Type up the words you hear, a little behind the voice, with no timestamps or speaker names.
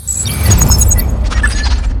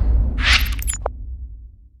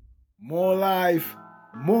life,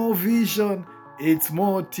 more vision. It's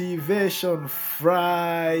Motivation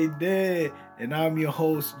Friday, and I'm your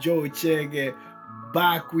host, Joe Chege,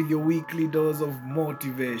 back with your weekly dose of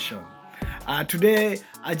motivation. Today,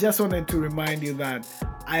 I just wanted to remind you that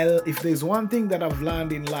if there's one thing that I've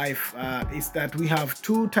learned in life, is that we have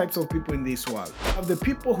two types of people in this world. We have the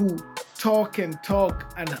people who talk and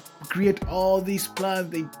create all these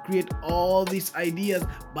plans, they create all these ideas,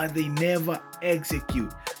 but they never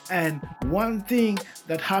execute. And one thing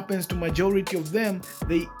that happens to majority of them,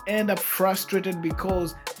 they end up frustrated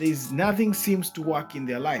because there's nothing seems to work in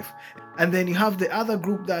their life. And then you have the other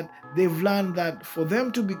group that they've learned that for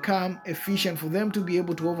them to become efficient, for them to be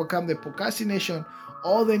able to overcome the procrastination,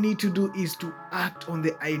 all they need to do is to act on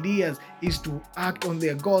the ideas, is to act on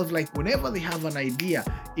their goals. Like whenever they have an idea,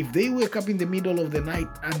 if they wake up in the middle of the night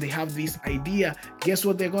and they have this idea, guess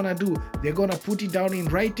what they're gonna do? They're gonna put it down in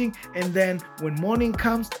writing, and then when morning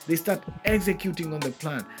comes, they start executing on the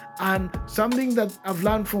plan. And something that I've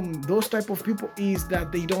learned from those type of people is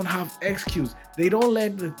that they don't have excuse. They don't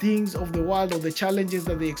let the things of the world or the challenges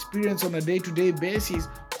that they experience on a day-to-day basis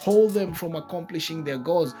hold them from accomplishing their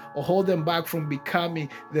goals or hold them back from becoming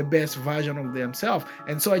the best version of themselves.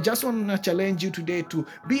 And so I just want to challenge you today to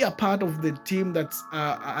be a part of the team that's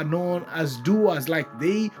known as doers. Like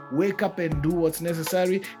they wake up and do what's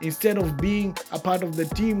necessary instead of being a part of the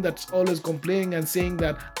team that's always complaining and saying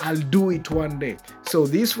that I'll do it one day. So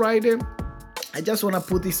this Friday, I just want to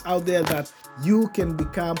put this out there that you can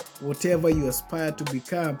become whatever you aspire to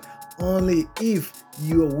become only if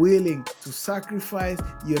you are willing to sacrifice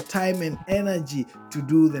your time and energy to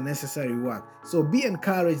do the necessary work. So be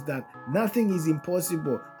encouraged that nothing is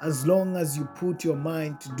impossible as long as you put your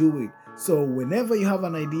mind to do it. So whenever you have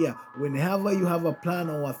an idea, whenever you have a plan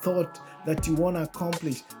or a thought that you want to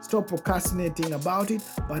accomplish, stop procrastinating about it,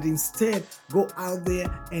 but instead go out there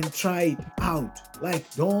and try it out.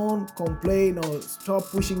 Like don't complain or stop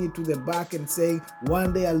pushing it to the back and saying,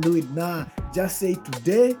 one day I'll do it. Nah, just say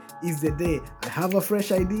today is the day. I have a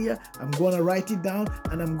fresh idea. I'm going to write it down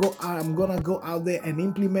and I'm going to go out there and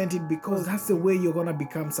implement it, because that's the way you're going to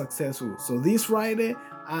become successful. So this Friday,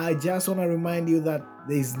 I just want to remind you that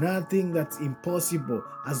there is nothing that's impossible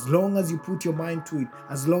as long as you put your mind to it,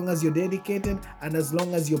 as long as you're dedicated, and as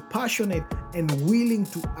long as you're passionate and willing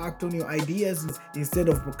to act on your ideas instead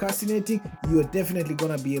of procrastinating. You are definitely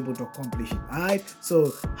going to be able to accomplish it. All right,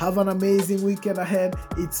 so have an amazing weekend ahead.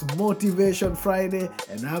 It's Motivation Friday,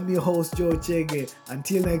 and I'm your host, Joe Chege.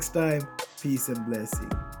 Until next time, peace and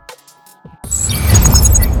blessing.